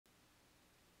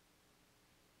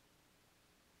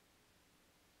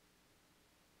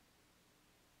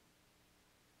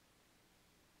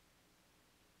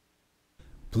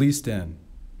Please stand.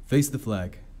 Face the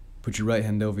flag. Put your right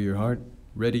hand over your heart.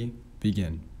 Ready,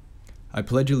 begin. I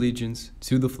pledge allegiance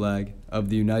to the flag of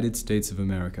the United States of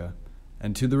America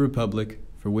and to the republic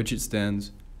for which it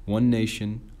stands, one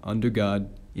nation, under God,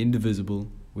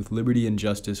 indivisible, with liberty and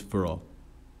justice for all.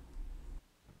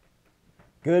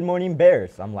 Good morning,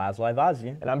 Bears. I'm Lazlo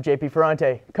Aivazian. And I'm JP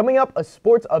Ferrante. Coming up, a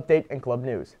sports update and club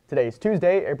news. Today is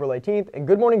Tuesday, April 18th, and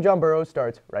Good Morning John Burroughs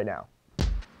starts right now.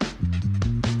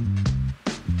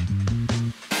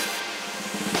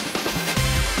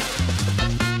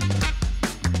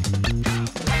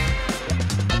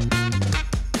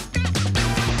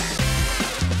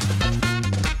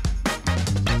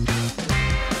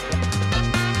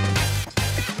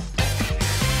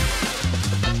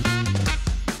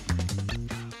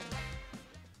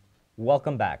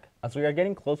 Welcome back. As we are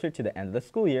getting closer to the end of the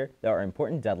school year, there are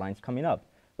important deadlines coming up.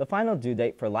 The final due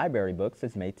date for library books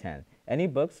is May 10. Any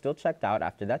books still checked out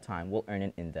after that time will earn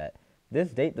an indebt.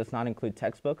 This date does not include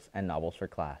textbooks and novels for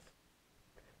class.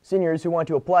 Seniors who want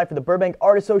to apply for the Burbank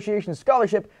Art Association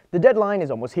Scholarship, the deadline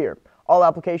is almost here. All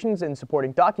applications and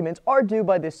supporting documents are due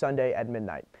by this Sunday at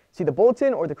midnight. See the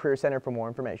bulletin or the Career Center for more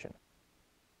information.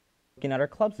 Looking at our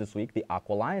clubs this week, the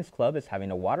Aqua Lions Club is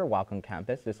having a water walk on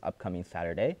campus this upcoming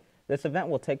Saturday. This event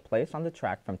will take place on the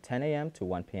track from 10 a.m. to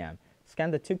 1 p.m. Scan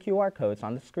the 2 QR codes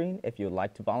on the screen if you would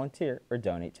like to volunteer or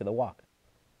donate to the walk.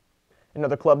 In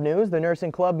other club news, the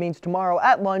Nursing Club meets tomorrow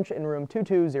at lunch in room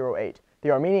 2208.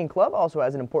 The Armenian Club also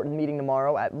has an important meeting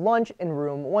tomorrow at lunch in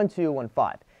room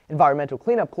 1215. Environmental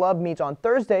Cleanup Club meets on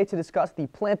Thursday to discuss the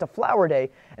Plant a Flower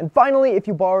Day. And finally, if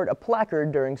you borrowed a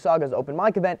placard during Saga's open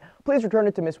mic event, please return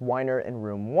it to Miss Weiner in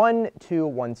room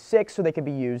 1216 so they can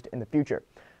be used in the future.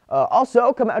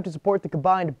 Also, come out to support the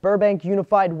combined Burbank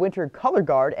Unified Winter Color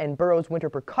Guard and Burroughs Winter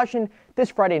Percussion this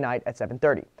Friday night at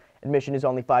 7:30. Admission is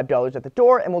only $5 at the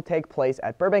door and will take place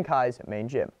at Burbank High's main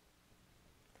gym.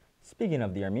 Speaking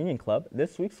of the Armenian Club,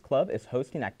 this week's club is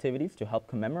hosting activities to help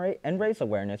commemorate and raise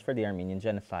awareness for the Armenian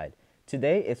genocide.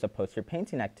 Today is a poster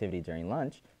painting activity during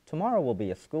lunch. Tomorrow will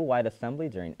be a school-wide assembly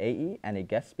during AE and a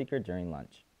guest speaker during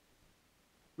lunch.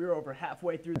 We're over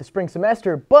halfway through the spring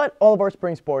semester, but all of our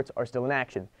spring sports are still in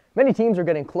action. Many teams are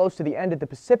getting close to the end of the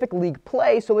Pacific League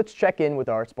play, so let's check in with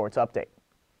our sports update.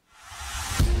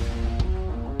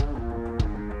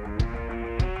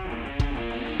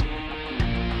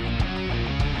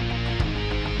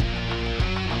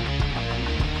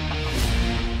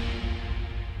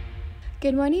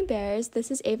 Good morning, Bears.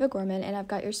 This is Ava Gorman, and I've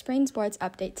got your spring sports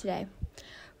update today.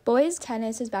 Boys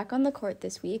tennis is back on the court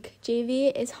this week.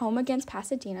 JV is home against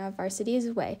Pasadena. Varsity is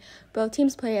away. Both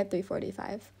teams play at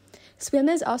 3:45. Swim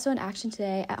is also in action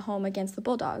today at home against the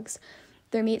Bulldogs.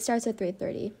 Their meet starts at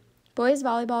 3:30. Boys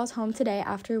volleyball is home today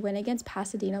after a win against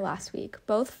Pasadena last week.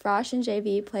 Both Frosh and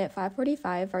JV play at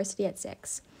 5:45, varsity at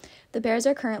 6. The Bears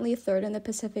are currently third in the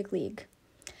Pacific League.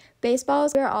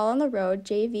 Baseballs, we are all on the road.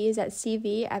 JV is at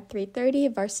CV at 3:30,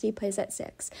 varsity plays at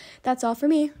 6. That's all for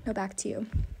me. Now back to you.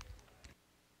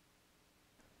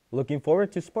 Looking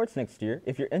forward to sports next year.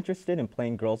 If you're interested in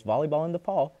playing girls volleyball in the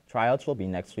fall, tryouts will be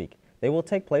next week. They will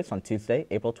take place on Tuesday,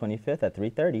 April 25th at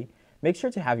 3:30. Make sure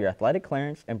to have your athletic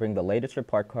clearance and bring the latest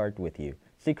report card with you.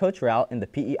 See Coach Rao in the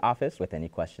PE office with any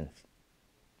questions.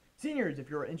 Seniors, if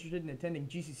you're interested in attending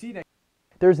GCC next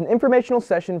there's an informational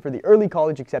session for the Early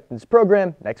College Acceptance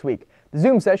Program next week. The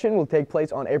Zoom session will take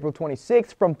place on April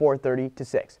 26th from 4:30 to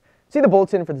 6. See the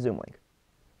bulletin for the Zoom link.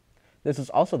 This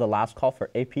is also the last call for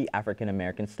AP African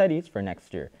American Studies for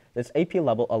next year. This AP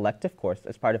level elective course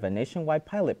is part of a nationwide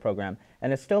pilot program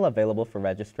and is still available for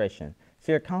registration.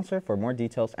 See your counselor for more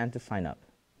details and to sign up.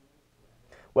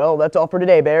 Well, that's all for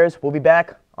today, Bears. We'll be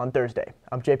back on Thursday.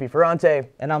 I'm JP Ferrante.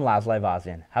 And I'm Lazlo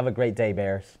Aivazian. Have a great day,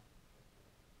 Bears.